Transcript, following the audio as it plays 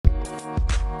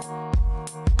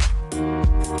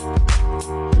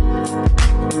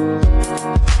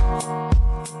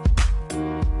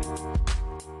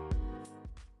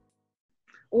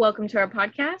Welcome to our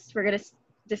podcast. We're going to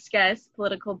discuss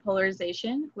political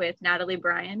polarization with Natalie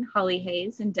Bryan, Holly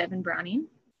Hayes, and Devin Browning.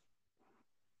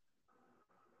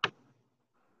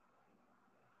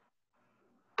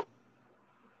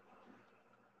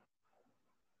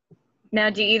 Now,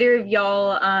 do either of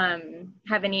y'all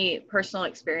have any personal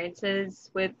experiences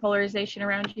with polarization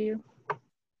around you?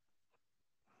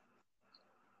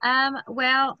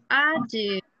 Well, I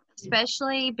do,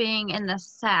 especially being in the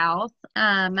South.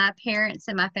 My parents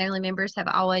and my family members have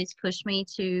always pushed me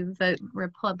to vote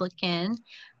Republican.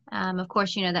 Of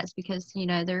course, that's because,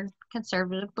 they're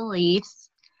conservative beliefs.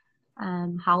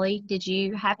 Holly, did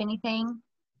you have anything?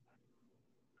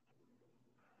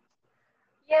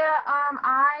 Yeah,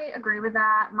 I agree with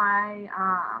that.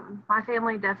 My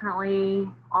family definitely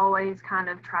always kind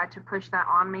of tried to push that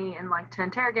on me and like to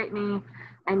interrogate me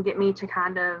and get me to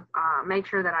kind of make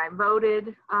sure that I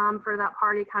voted for that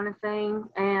party kind of thing.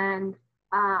 And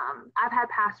I've had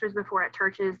pastors before at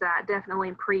churches that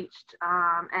definitely preached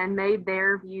and made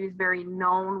their views very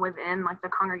known within like the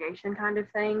congregation kind of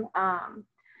thing.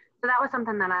 So that was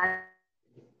something that I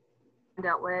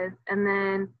dealt with. And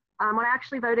then when I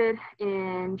actually voted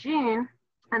in June,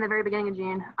 in the very beginning of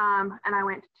June, and I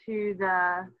went to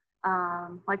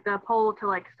the poll to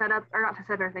like set up, or not to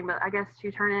set up everything, but I guess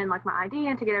to turn in like my ID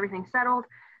and to get everything settled.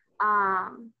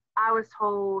 I was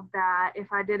told that if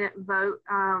I didn't vote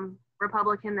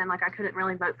Republican, then like I couldn't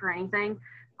really vote for anything.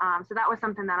 So that was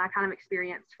something that I kind of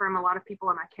experienced from a lot of people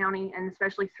in my county, and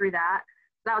especially through that.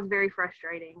 That was very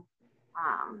frustrating.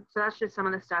 So that's just some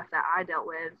of the stuff that I dealt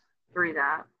with through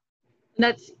that.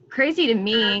 That's crazy to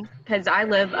me because I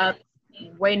live up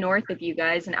way north of you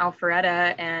guys in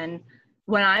Alpharetta, and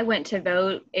when I went to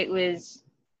vote, it was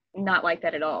not like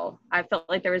that at all. I felt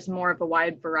like there was more of a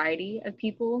wide variety of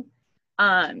people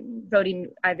voting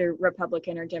either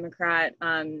Republican or Democrat.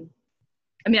 I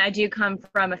mean, I do come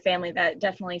from a family that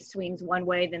definitely swings one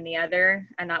way than the other,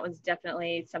 and that was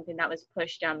definitely something that was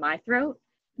pushed down my throat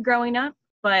growing up.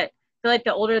 But I feel like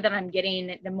the older that I'm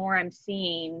getting, the more I'm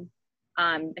seeing,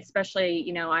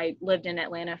 especially, I lived in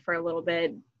Atlanta for a little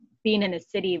bit, being in the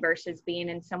city versus being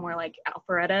in somewhere like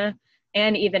Alpharetta,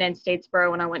 and even in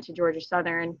Statesboro when I went to Georgia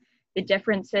Southern, the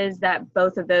differences that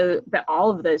all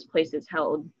of those places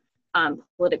held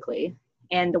politically,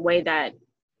 and the way that,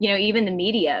 even the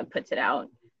media puts it out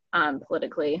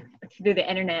politically through the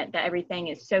internet, that everything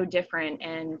is so different.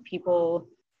 And people,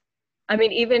 I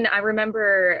mean, even I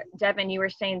remember, Devin, you were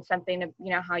saying something of,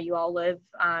 how you all live,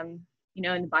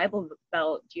 in the Bible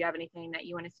Belt. Do you have anything that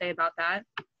you want to say about that?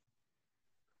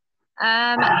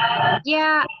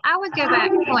 Yeah, I would go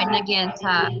back pointing again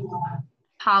to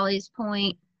Holly's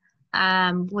point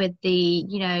with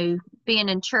the, being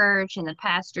in church and the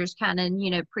pastors kind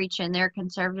of, preaching their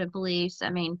conservative beliefs.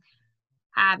 I mean,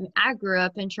 I grew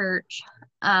up in church.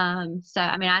 So,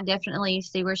 I mean, I definitely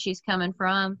see where she's coming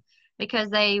from, because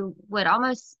they would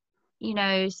almost,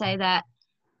 say that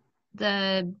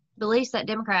the beliefs that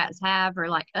Democrats have are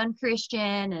like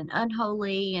unchristian and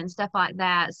unholy and stuff like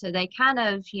that. So they kind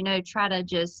of, try to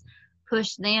just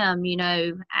push them,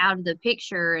 out of the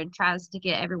picture, and tries to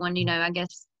get everyone, I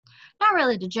guess, not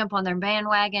really to jump on their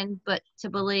bandwagon, but to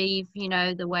believe,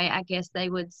 the way I guess they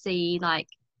would see, like,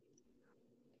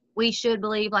 we should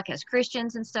believe, like, as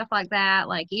Christians and stuff like that,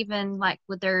 like even like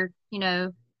with their,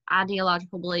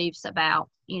 ideological beliefs about,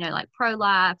 like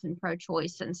pro-life and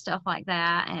pro-choice and stuff like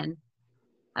that. And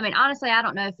I mean, honestly, I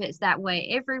don't know if it's that way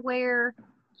everywhere,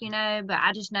 but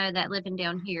I just know that living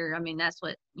down here, I mean, that's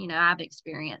what, I've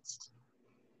experienced.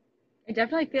 I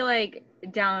definitely feel like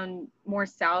down more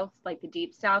south, like the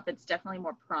deep south, it's definitely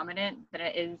more prominent than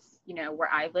it is, where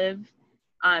I live.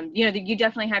 You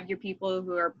definitely have your people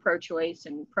who are pro-choice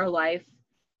and pro-life.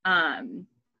 And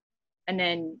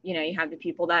then, you have the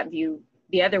people that view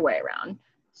the other way around.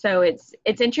 So it's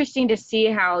interesting to see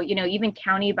how, even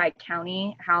county by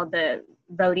county, how the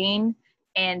voting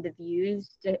and the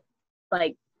views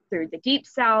like through the deep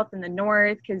south and the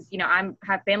north, because I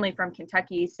have family from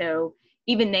Kentucky, so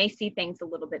even they see things a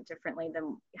little bit differently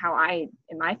than how I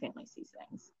and my family sees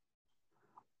things.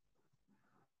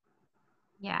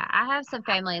 Yeah, I have some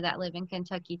family that live in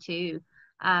Kentucky too,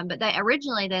 but they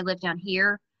originally lived down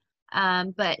here.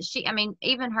 But I mean,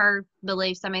 even her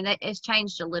beliefs, I mean, it's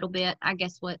changed a little bit, I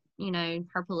guess, what,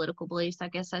 her political beliefs, I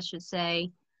guess I should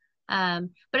say. But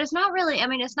it's not really, I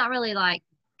mean, it's not really like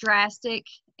drastic.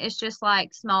 It's just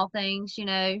like small things,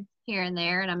 here and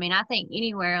there. And I mean, I think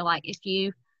anywhere, like if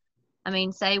you, I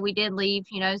mean, say we did leave,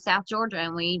 South Georgia,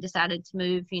 and we decided to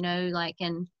move, like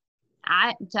to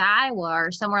Iowa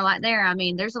or somewhere like there. I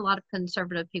mean, there's a lot of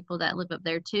conservative people that live up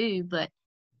there too. But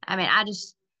I mean, I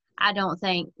I don't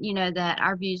think, that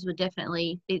our views would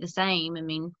definitely be the same. I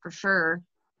mean, for sure.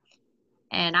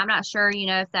 And I'm not sure,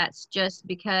 if that's just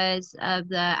because of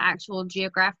the actual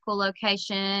geographical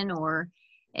location or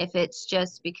if it's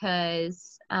just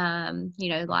because,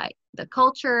 like the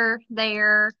culture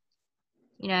there,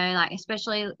 like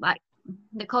especially like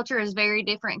the culture is very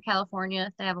different in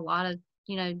California. They have a lot of,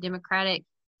 Democratic,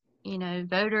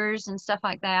 voters and stuff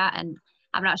like that. And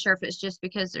I'm not sure if it's just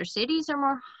because their cities are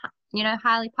more,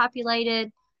 highly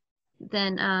populated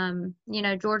than,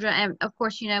 Georgia. And of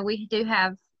course, we do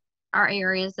have our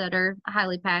areas that are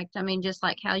highly packed. I mean, just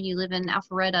like how you live in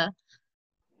Alpharetta,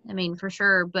 I mean, for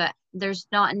sure, but there's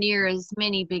not near as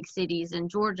many big cities in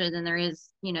Georgia than there is,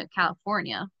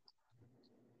 California.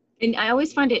 And I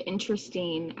always find it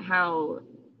interesting how,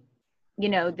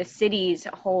 the cities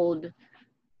hold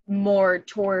more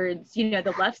towards,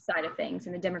 the left side of things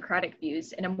and the Democratic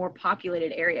views in a more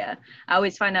populated area. I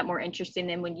always find that more interesting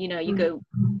than when, you go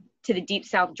to the deep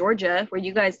South Georgia where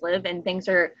you guys live and things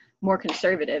are more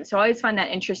conservative. So I always find that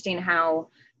interesting how,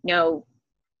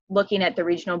 looking at the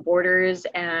regional borders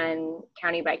and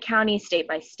county by county, state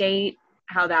by state,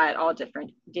 how that all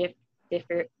different,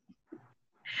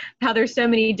 how there's so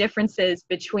many differences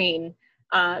between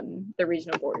the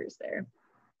regional borders there.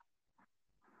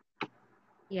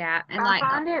 Yeah, and I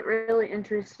find it really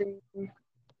interesting.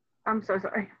 I'm so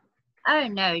sorry. Oh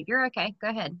no, you're okay. Go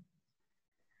ahead.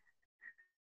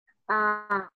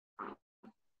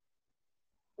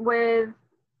 With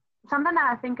something that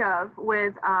I think of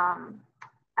with,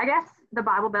 I guess the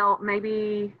Bible Belt,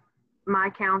 maybe my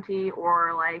county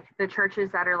or like the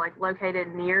churches that are like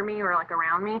located near me or like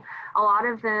around me, a lot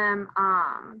of them,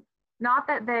 not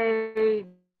that they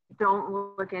don't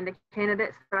look into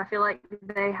candidates, but I feel like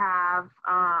they have,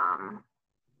 I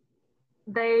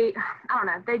don't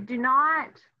know,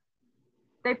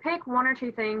 they pick one or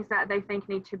two things that they think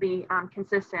need to be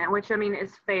consistent, which I mean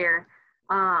is fair.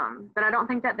 But I don't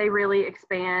think that they really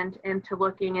expand into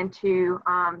looking into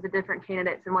the different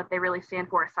candidates and what they really stand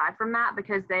for aside from that,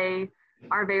 because they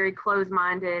are very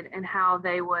closed-minded in how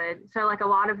they would. So like a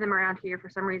lot of them around here, for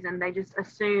some reason, they just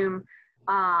assume,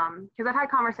 because I've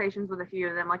had conversations with a few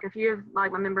of them, like a few of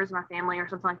like my members of my family or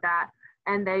something like that,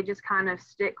 and they just kind of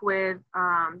stick with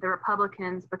the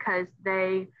Republicans because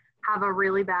they have a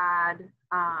really bad,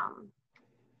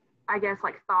 I guess,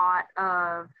 like thought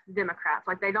of Democrats.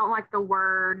 Like they don't like the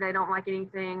word, they don't like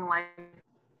anything like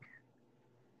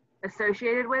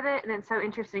associated with it. And it's so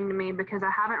interesting to me because I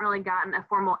haven't really gotten a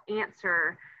formal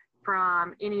answer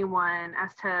from anyone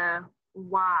as to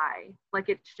why. Like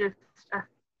it's just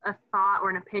a thought or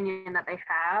an opinion that they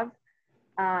have,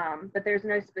 but there's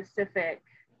no specific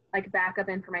like backup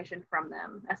information from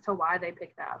them as to why they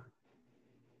picked that.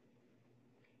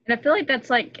 And I feel like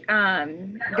that's like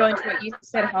going to what you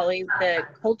said, Holly, the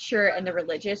culture and the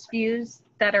religious views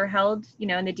that are held,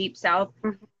 in the Deep South,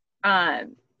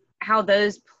 how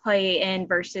those play in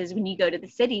versus when you go to the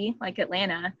city like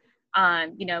Atlanta.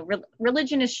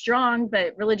 Religion is strong,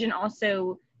 but religion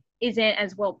also isn't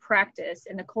as well practiced,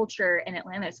 and the culture in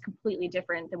Atlanta is completely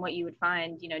different than what you would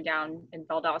find, down in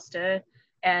Valdosta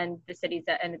and the cities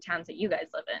and the towns that you guys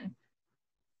live in.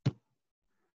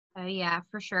 Oh yeah,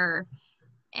 for sure.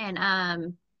 And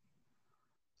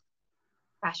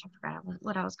gosh, I forgot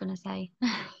what I was going to say.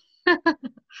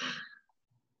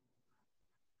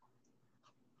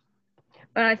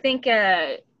 But I think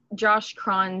Josh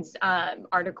Cron's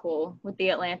article with The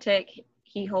Atlantic,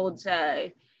 he holds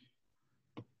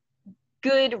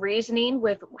good reasoning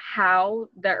with how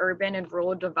the urban and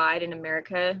rural divide in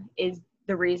America is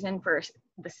the reason for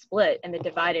the split and the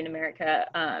divide in America.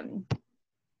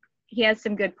 He has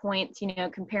some good points,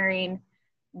 comparing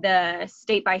the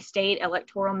state by state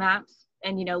electoral maps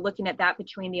and, looking at that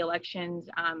between the elections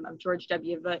of George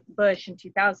W. Bush in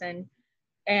 2000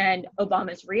 and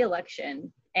Obama's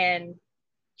re-election, and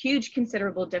huge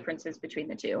considerable differences between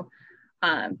the two.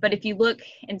 But if you look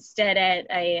instead at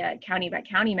a county by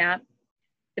county map,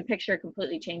 the picture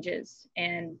completely changes.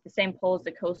 And the same polls,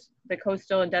 the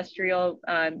coastal industrial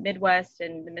Midwest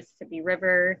and the Mississippi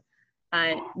River,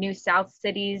 New South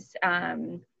cities,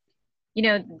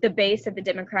 the base of the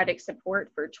Democratic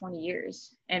support for 20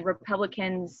 years. And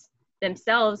Republicans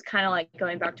themselves, kind of like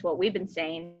going back to what we've been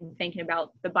saying, thinking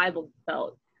about the Bible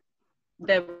Belt,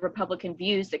 the Republican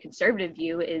views, the conservative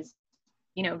view is,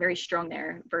 very strong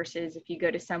there versus if you go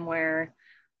to somewhere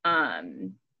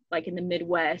like in the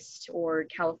Midwest or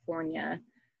California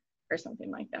or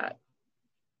something like that.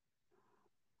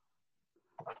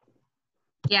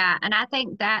 Yeah, and I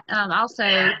think that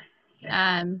also,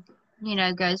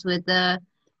 goes with the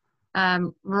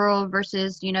rural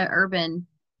versus, urban,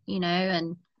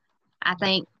 and I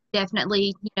think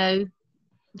definitely,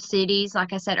 cities,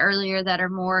 like I said earlier, that are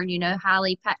more,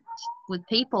 highly packed with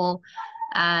people,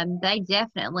 they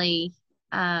definitely,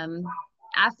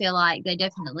 I feel like they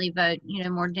definitely vote,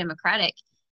 more Democratic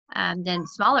than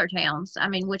smaller towns. I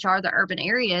mean, which are the urban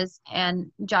areas.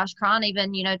 And Josh Cron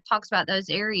even, talks about those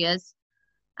areas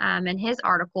in his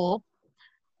article.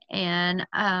 And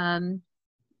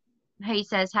he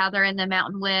says how they're in the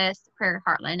Mountain West, the Prairie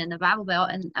Heartland, and the Bible Belt.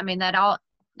 And that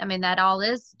all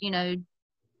is,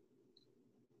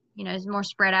 is more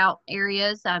spread out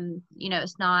areas.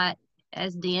 It's not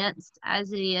as dense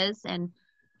as it is. And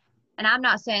I'm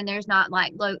not saying there's not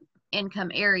like low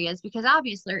income areas, because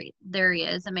obviously there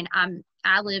is. I mean,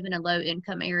 I live in a low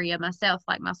income area myself,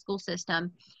 like my school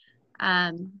system.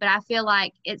 But I feel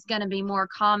like it's going to be more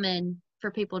common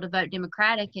for people to vote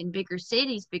Democratic in bigger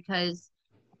cities, because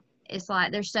it's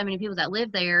like there's so many people that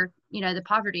live there. The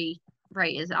poverty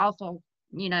rate is awful.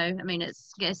 I mean,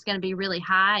 it's going to be really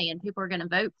high, and people are going to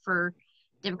vote for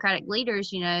Democratic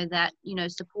leaders, that,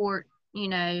 support,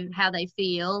 how they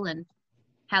feel and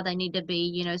how they need to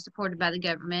be, supported by the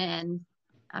government. And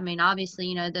I mean,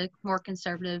 obviously, the more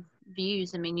conservative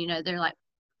views, I mean, they're like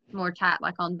more tight,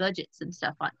 like on budgets and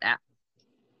stuff like that.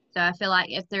 So I feel like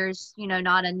if there's,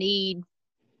 not a need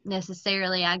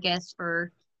necessarily, I guess,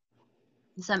 for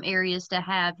some areas to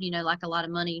have, like a lot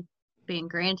of money being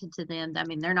granted to them, I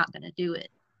mean, they're not going to do it.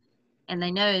 And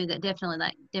they know that definitely,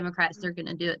 like, Democrats, they're going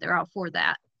to do it. They're all for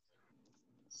that.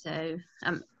 So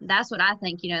that's what I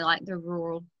think, like the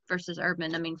rural versus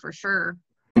urban, I mean, for sure.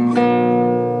 And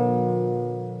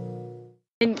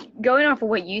going off of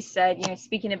what you said,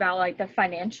 speaking about like the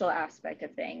financial aspect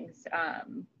of things,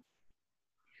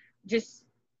 just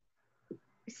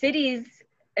cities,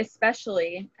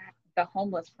 especially the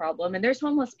homeless problem, and there's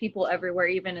homeless people everywhere,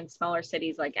 even in smaller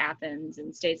cities like Athens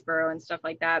and Statesboro and stuff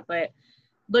like that. But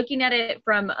looking at it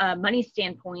from a money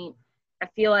standpoint, I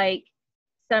feel like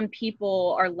some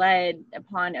people are led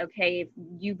upon, okay, if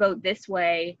you vote this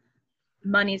way,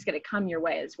 money's going to come your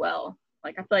way as well.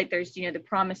 Like, I feel like there's, the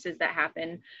promises that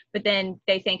happen, but then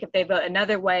they think if they vote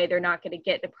another way, they're not going to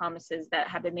get the promises that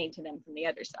have been made to them from the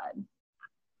other side.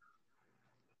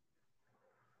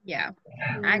 Yeah,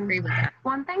 I agree with that.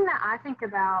 One thing that I think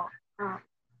about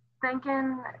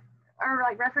thinking, or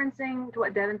like referencing to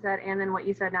what Devin said and then what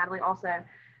you said, Natalie, also,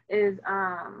 is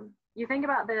you think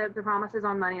about the promises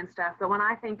on money and stuff, but when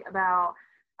I think about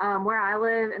where I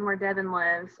live and where Devin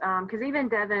lives, because even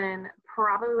Devin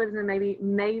probably lives in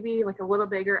maybe like a little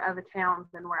bigger of a town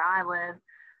than where I live.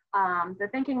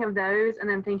 But thinking of those, and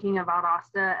then thinking of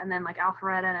Valdosta, and then like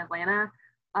Alpharetta and Atlanta,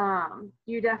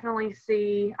 you definitely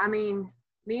see, I mean,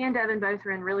 me and Devin both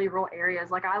are in really rural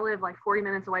areas. Like, I live like 40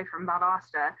 minutes away from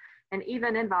Valdosta. And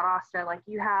even in Valdosta, like,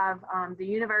 you have the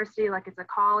university, like it's a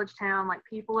college town, like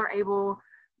people are able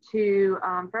to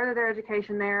further their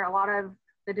education there. A lot of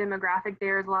the demographic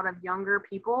there is a lot of younger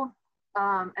people,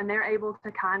 and they're able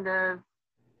to kind of,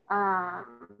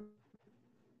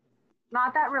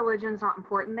 not that religion's not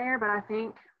important there, but I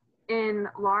think in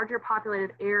larger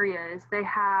populated areas, they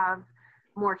have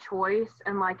more choice,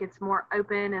 and like it's more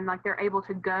open, and like they're able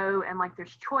to go, and like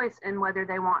there's choice in whether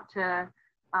they want to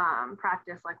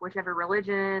practice like whichever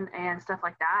religion and stuff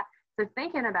like that. So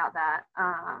thinking about that,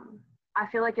 I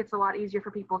feel like it's a lot easier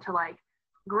for people to like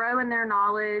grow in their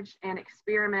knowledge and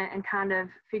experiment and kind of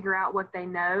figure out what they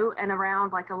know. And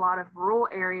around like a lot of rural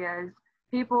areas,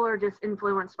 people are just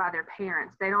influenced by their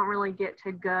parents. They don't really get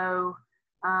to go,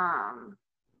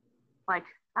 like,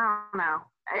 I don't know.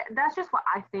 That's just what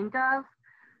I think of,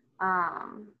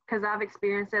 because I've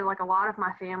experienced it. Like, a lot of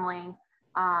my family,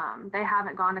 they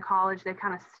haven't gone to college. They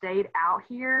kind of stayed out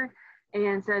here.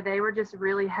 And so they were just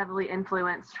really heavily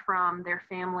influenced from their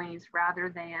families rather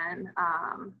than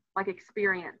like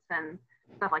experience and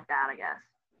stuff like that, I guess.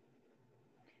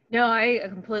 No, I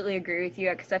completely agree with you,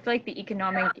 because I feel like the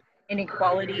economic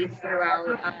inequalities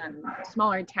throughout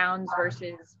smaller towns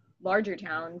versus larger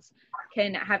towns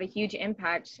can have a huge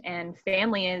impact, and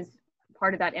family is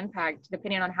part of that impact.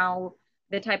 Depending on how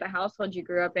the type of household you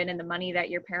grew up in and the money that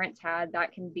your parents had,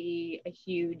 that can be a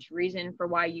huge reason for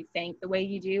why you think the way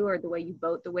you do or the way you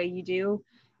vote the way you do.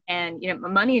 And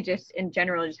money just in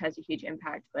general just has a huge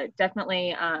impact, but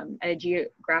definitely at a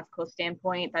geographical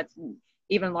standpoint, that's an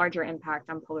even larger impact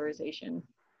on polarization.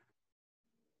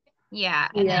 Yeah,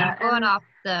 and then going off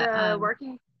the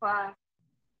working class.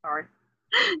 Sorry.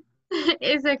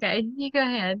 It's okay. You go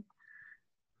ahead.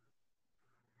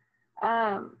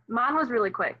 Mine was really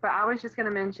quick, but I was just going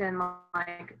to mention,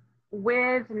 like,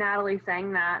 with Natalie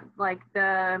saying that, like,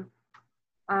 the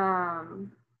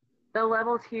the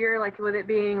levels here, like with it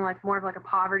being like more of like a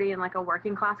poverty and like a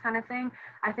working class kind of thing,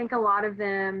 I think a lot of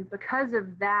them, because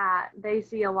of that, they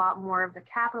see a lot more of the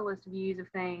capitalist views of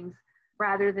things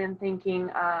rather than thinking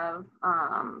of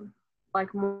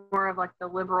like more of like the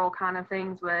liberal kind of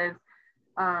things with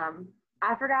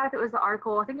I forgot if it was the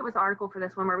article. I think it was the article for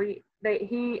this one where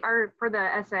or for the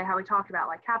essay, how we talked about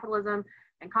like capitalism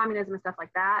and communism and stuff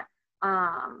like that.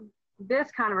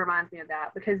 This kind of reminds me of that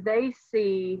because they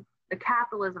see the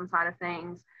capitalism side of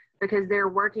things because they're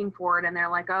working for it and they're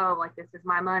like, oh, like this is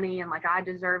my money and like I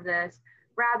deserve this,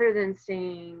 rather than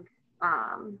seeing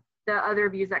the other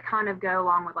views that kind of go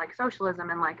along with like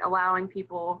socialism and like allowing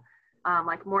people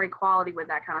like more equality with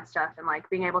that kind of stuff and like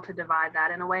being able to divide that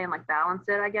in a way and like balance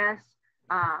it, I guess.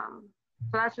 So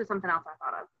that's just something else I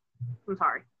thought of. I'm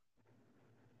sorry.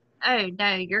 Oh,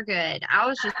 no, you're good. I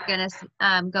was just going to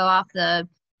go off the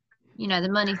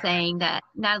money thing that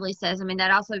Natalie says. I mean,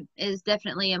 that also is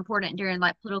definitely important during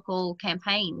like political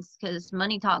campaigns because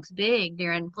money talks big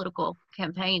during political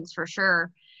campaigns for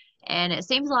sure. And it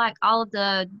seems like all of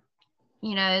the,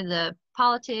 the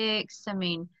politics, I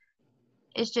mean,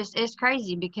 it's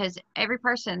crazy because every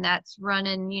person that's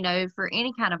running, for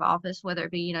any kind of office, whether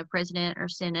it be, president or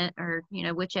Senate or,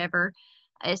 whichever,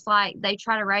 it's like they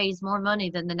try to raise more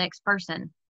money than the next person.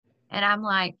 And I'm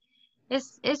like,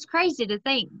 it's crazy to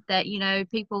think that,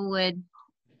 people would,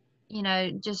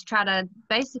 just try to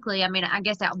basically, I mean, I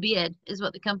guess outbid is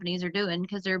what the companies are doing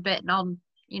because they're betting on,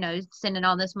 sending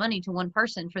all this money to one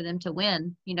person for them to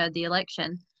win, the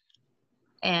election.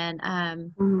 And,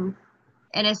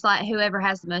 and it's like whoever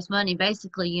has the most money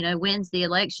basically, wins the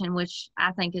election, which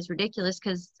I think is ridiculous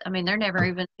because, I mean, they're never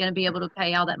even going to be able to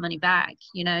pay all that money back,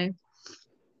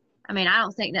 I mean, I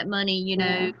don't think that money,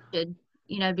 should,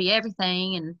 be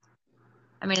everything. And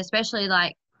I mean, especially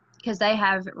like, because they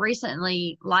have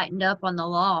recently lightened up on the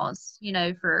laws,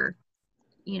 for,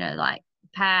 like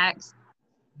PACs,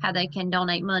 how they can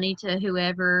donate money to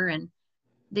whoever. And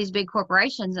these big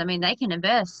corporations, I mean, they can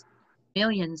invest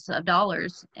millions of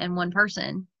dollars in one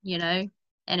person, and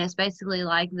it's basically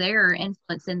like they're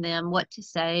influencing them what to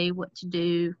say, what to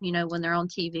do, when they're on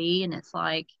TV. And it's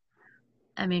like,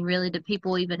 I mean, really, do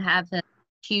people even have a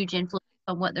huge influence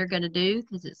on what they're going to do?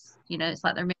 Because it's, it's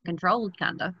like they're being controlled,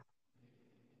 kind of.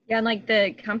 Yeah, and like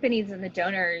the companies and the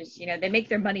donors, they make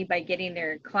their money by getting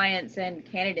their clients and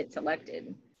candidates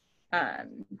elected,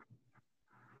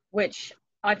 which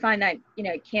I find that,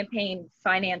 campaign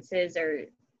finances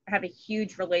have a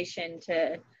huge relation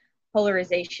to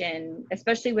polarization,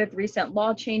 especially with recent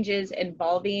law changes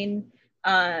involving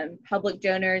public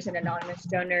donors and anonymous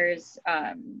donors,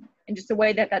 and just the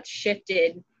way that that's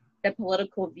shifted the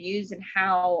political views and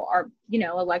how our,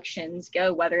 elections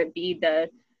go, whether it be the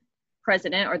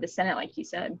president or the Senate, like you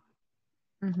said.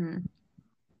 Mm-hmm.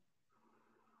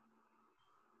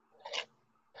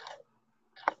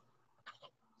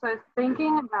 So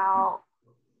thinking about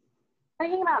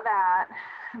that,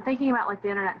 thinking about like the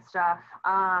internet stuff,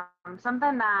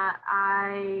 something that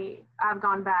I've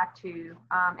gone back to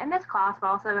in this class, but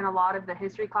also in a lot of the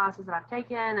history classes that I've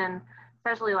taken, and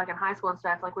especially like in high school and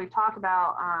stuff, like we've talked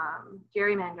about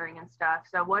gerrymandering and stuff.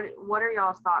 So what are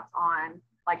y'all's thoughts on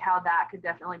like how that could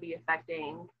definitely be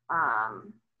affecting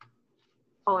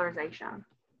polarization?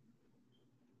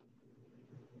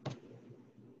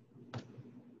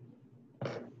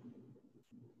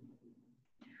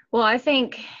 Well, I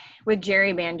think with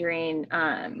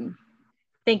gerrymandering,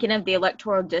 thinking of the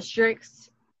electoral districts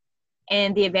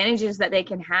and the advantages that they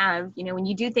can have, when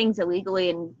you do things illegally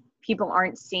and people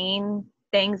aren't seeing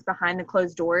things behind the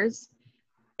closed doors,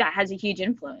 that has a huge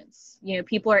influence.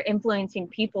 People are influencing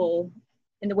people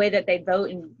in the way that they vote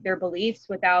and their beliefs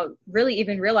without really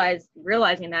even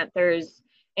realizing that there's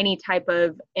any type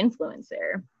of influence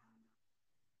there.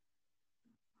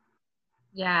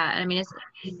 Yeah, I mean,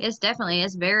 it's definitely,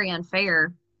 it's very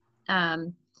unfair,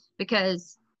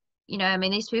 because, I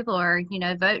mean, these people are,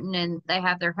 voting and they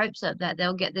have their hopes up that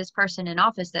they'll get this person in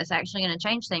office that's actually going to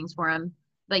change things for them.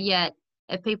 But yet,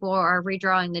 if people are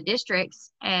redrawing the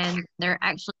districts and they're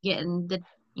actually getting the,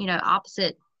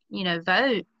 opposite,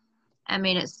 vote, I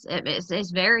mean,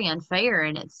 it's very unfair,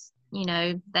 and it's,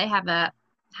 they have a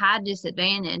high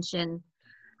disadvantage. And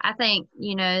I think,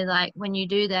 like when you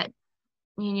do that,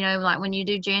 like when you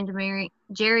do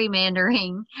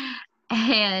gerrymandering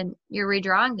and you're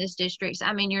redrawing these districts,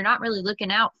 I mean, you're not really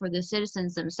looking out for the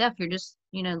citizens themselves. You're just,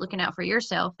 looking out for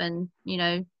yourself and,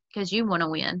 because you want to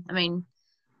win. I mean,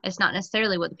 it's not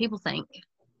necessarily what the people think.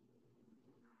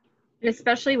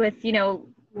 Especially with,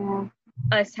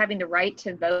 us having the right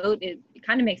to vote, it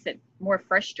kind of makes it more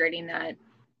frustrating that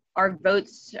our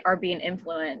votes are being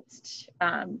influenced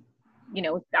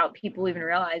without people even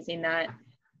realizing that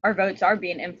our votes are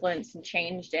being influenced and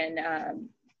changed. And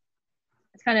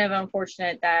it's kind of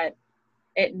unfortunate that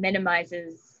it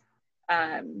minimizes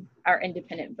our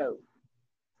independent vote.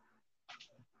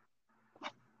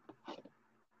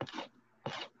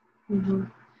 Mm-hmm.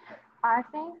 I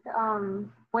think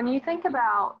when you think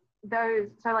about those,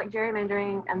 so like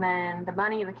gerrymandering and then the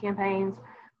money of the campaigns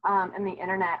and the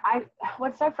internet,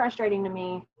 what's so frustrating to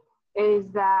me is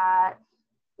that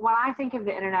when I think of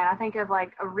the internet, I think of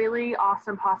like a really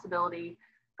awesome possibility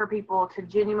for people to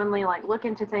genuinely like look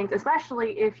into things,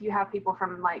 especially if you have people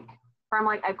from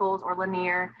Eccles or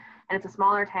Lanier, and it's a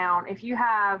smaller town. If you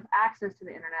have access to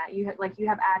the internet, you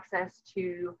have access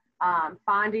to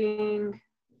finding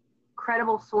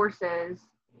credible sources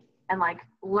and like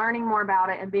learning more about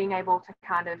it and being able to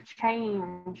kind of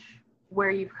change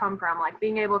where you've come from, like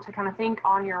being able to kind of think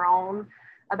on your own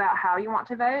about how you want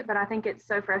to vote. But I think it's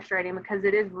so frustrating because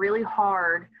it is really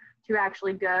hard to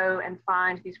actually go and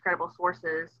find these credible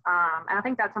sources. And I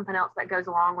think that's something else that goes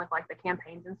along with like the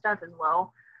campaigns and stuff as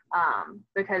well,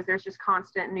 because there's just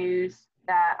constant news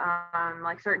that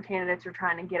like certain candidates are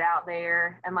trying to get out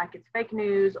there and like it's fake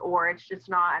news or it's just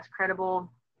not as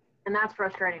credible. And that's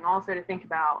frustrating also to think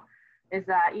about, is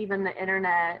that even the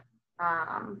internet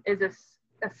is a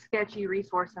sketchy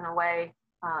resource in a way,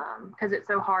 because it's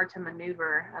so hard to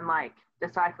maneuver and like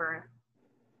decipher.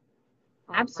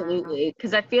 Absolutely,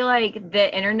 because I feel like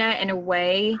the internet in a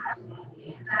way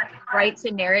writes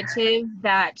a narrative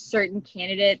that certain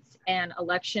candidates and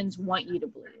elections want you to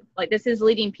believe. Like this is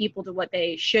leading people to what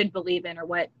they should believe in, or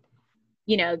what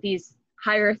these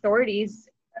higher authorities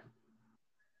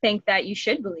think that you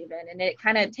should believe in. And it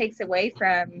kind of takes away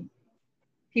from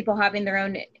people having their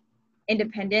own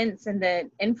independence and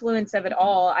the influence of it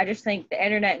all. I just think the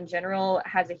internet in general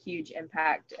has a huge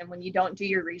impact. And when you don't do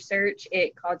your research,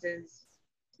 it causes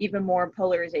even more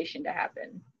polarization to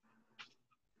happen.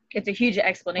 It's a huge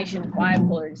explanation why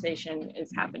polarization is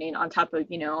happening, on top of,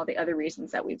 all the other reasons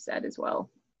that we've said as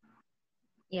well.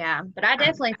 Yeah, but I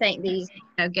definitely think these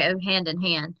go hand in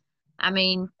hand. I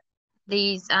mean,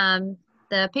 these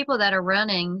the people that are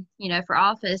running, for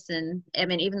office, and I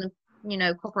mean, even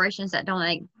the, corporations that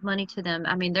donate money to them,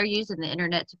 I mean, they're using the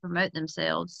internet to promote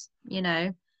themselves, and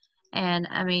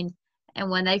I mean, and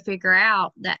when they figure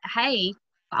out that, hey,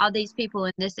 all these people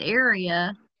in this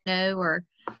area, or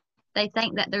they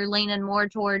think that they're leaning more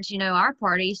towards, our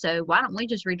party, so why don't we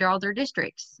just redraw their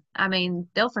districts? I mean,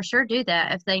 they'll for sure do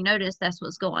that if they notice that's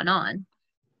what's going on.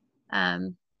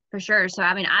 For sure. So,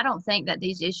 I mean, I don't think that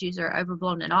these issues are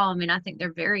overblown at all. I mean, I think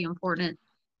they're very important,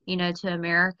 to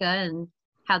America and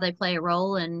how they play a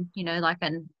role in,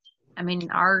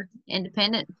 our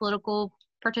independent political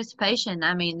participation.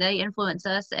 I mean, they influence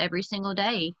us every single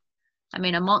day. I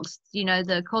mean, amongst,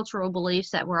 the cultural beliefs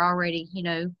that we're already,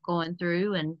 going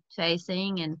through and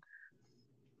facing, and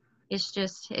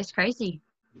it's crazy.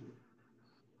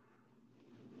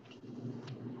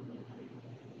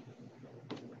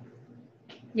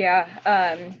 Yeah,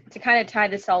 to kind of tie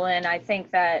this all in, I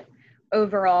think that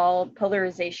overall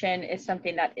polarization is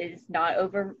something that is not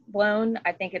overblown.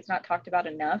 I think it's not talked about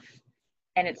enough,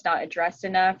 and it's not addressed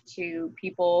enough to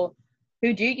people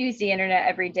who do use the internet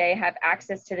every day, have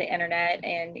access to the internet,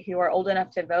 and who are old enough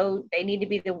to vote. They need to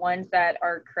be the ones that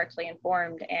are correctly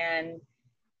informed. And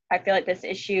I feel like this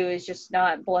issue is just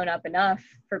not blown up enough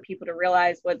for people to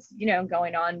realize what's,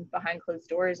 going on behind closed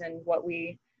doors, and what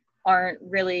we aren't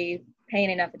really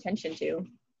paying enough attention to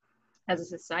as a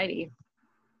society.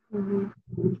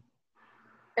 Mm-hmm.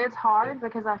 It's hard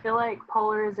because I feel like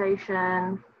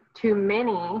polarization to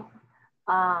many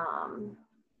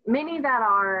that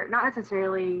are not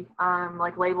necessarily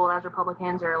like labeled as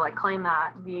Republicans or like claim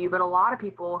that view, but a lot of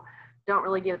people don't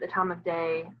really give it the time of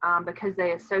day because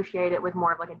they associate it with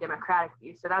more of like a Democratic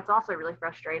view. So that's also really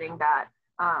frustrating that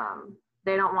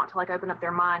they don't want to like open up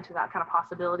their mind to that kind of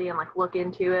possibility and like look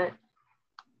into it.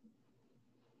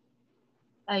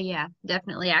 Oh yeah,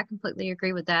 definitely. I completely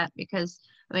agree with that, because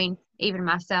I mean, even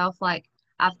myself, like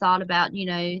I've thought about,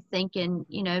 thinking,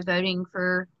 voting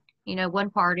for, one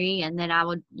party, and then I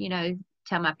would,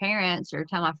 tell my parents or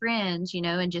tell my friends,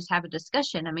 and just have a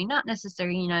discussion. I mean, not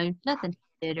necessarily, nothing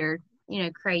heated or,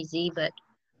 crazy, but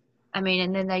I mean,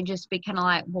 and then they just be kind of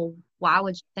like, well, why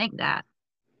would you think that?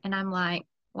 And I'm like,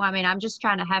 well, I mean, I'm just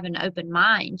trying to have an open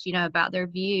mind, about their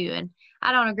view. And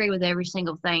I don't agree with every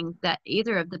single thing that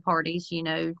either of the parties,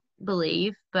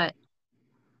 believe. But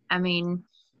I mean,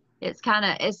 it's kind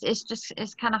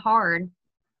of hard.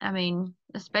 I mean,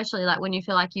 especially like when you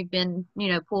feel like you've been,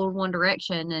 pulled one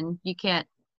direction and you can't,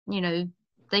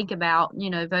 think about,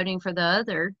 voting for the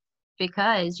other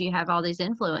because you have all these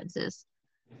influences.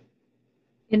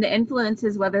 And the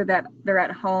influences, whether that they're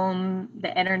at home,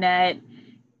 the internet,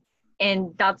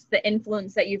 and that's the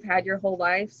influence that you've had your whole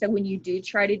life. So when you do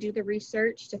try to do the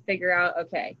research to figure out,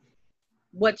 okay,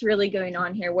 what's really going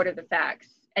on here? What are the facts?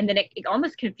 And then it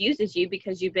almost confuses you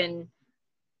because you've been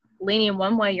leaning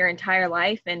one way your entire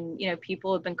life, and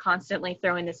people have been constantly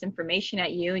throwing this information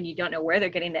at you and you don't know where they're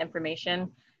getting the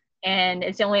information, and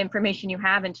it's the only information you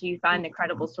have until you find the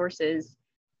credible sources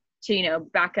to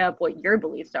back up what your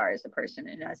beliefs are as a person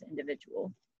and as an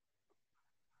individual.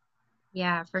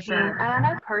 Yeah, for sure. And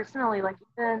I know personally, like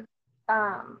even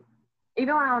when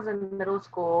I was in middle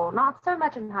school, not so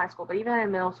much in high school, but even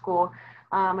in middle school,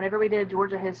 whenever we did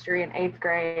Georgia history in 8th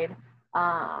grade,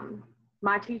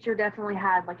 my teacher definitely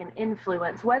had like an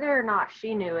influence, whether or not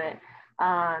she knew it,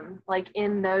 like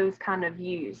in those kind of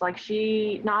views. Like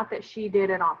not that she did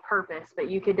it on purpose, but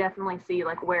you could definitely see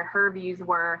like where her views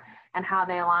were and how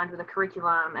they aligned with the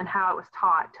curriculum and how it was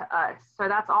taught to us. So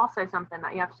that's also something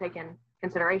that you have to take in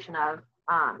consideration of.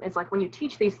 It's like when you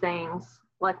teach these things,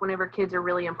 like whenever kids are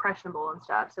really impressionable and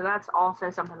stuff. So that's also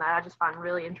something that I just find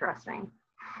really interesting.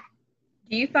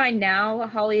 Do you find now,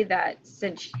 Holly, that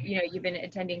since you've been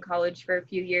attending college for a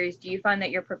few years, do you find that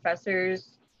your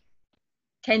professors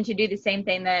tend to do the same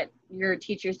thing that your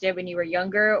teachers did when you were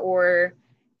younger, or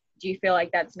do you feel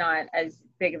like that's not as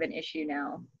big of an issue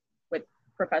now with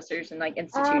professors and like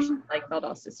institutions like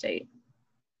Valdosta State?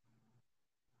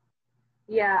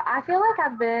 Yeah, I feel like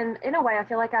I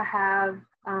feel like I have,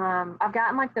 I've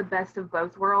gotten like the best of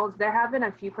both worlds. There have been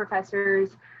a few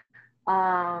professors,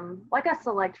 like a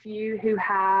select few, who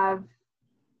have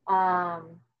kind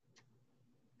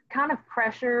of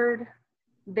pressured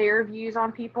their views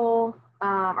on people,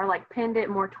 or like pinned it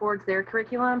more towards their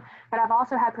curriculum. But I've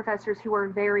also had professors who are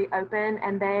very open,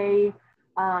 and they,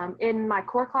 in my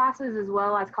core classes as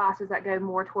well as classes that go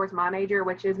more towards my major,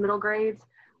 which is middle grades,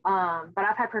 but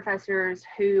I've had professors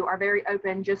who are very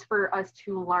open just for us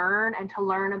to learn and to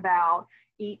learn about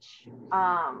each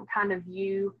kind of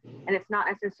view. And it's not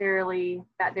necessarily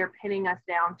that they're pinning us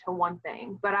down to one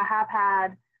thing, but I have had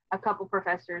a couple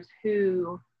professors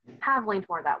who have leaned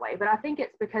more that way. But I think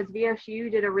it's because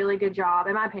VSU did a really good job,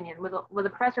 in my opinion, with the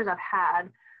professors I've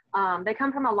had. They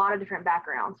come from a lot of different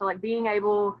backgrounds. So like being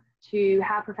able to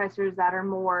have professors that are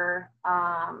more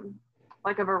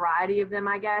like a variety of them,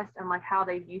 I guess, and like how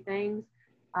they view things.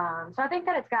 So I think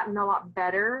that it's gotten a lot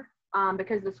better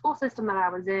because the school system that I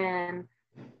was in,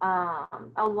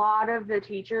 a lot of the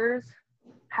teachers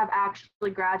have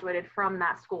actually graduated from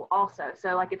that school also.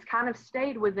 So like it's kind of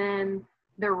stayed within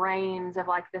the reins of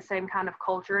like the same kind of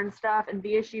culture and stuff. And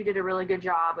VSU did a really good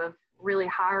job of really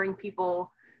hiring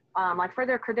people like for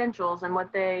their credentials and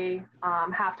what they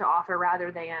have to offer,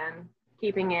 rather than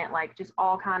keeping it like just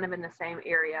all kind of in the same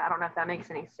area. I don't know if that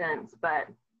makes any sense, but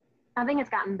I think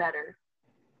it's gotten better.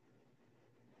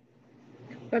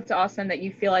 That's awesome that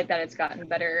you feel like that it's gotten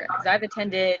better, because I've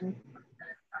attended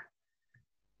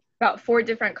about 4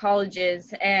 different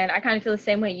colleges, and I kind of feel the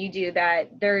same way you do,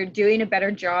 that they're doing a better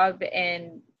job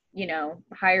in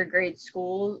higher grade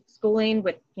schooling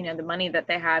with the money that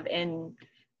they have in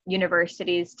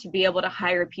universities to be able to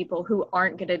hire people who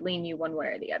aren't going to lean you one way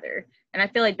or the other. And I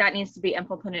feel like that needs to be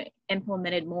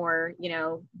implemented more,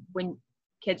 when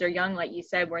kids are young, like you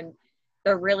said, when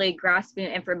they're really grasping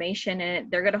information,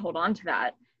 and they're going to hold on to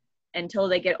that until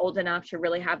they get old enough to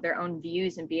really have their own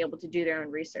views and be able to do their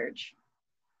own research.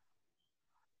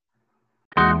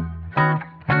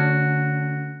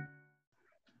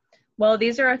 Well,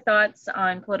 these are our thoughts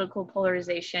on political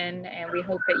polarization, and we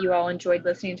hope that you all enjoyed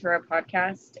listening to our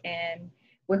podcast, and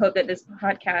we hope that this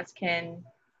podcast can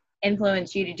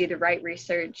influence you to do the right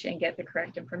research and get the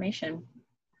correct information.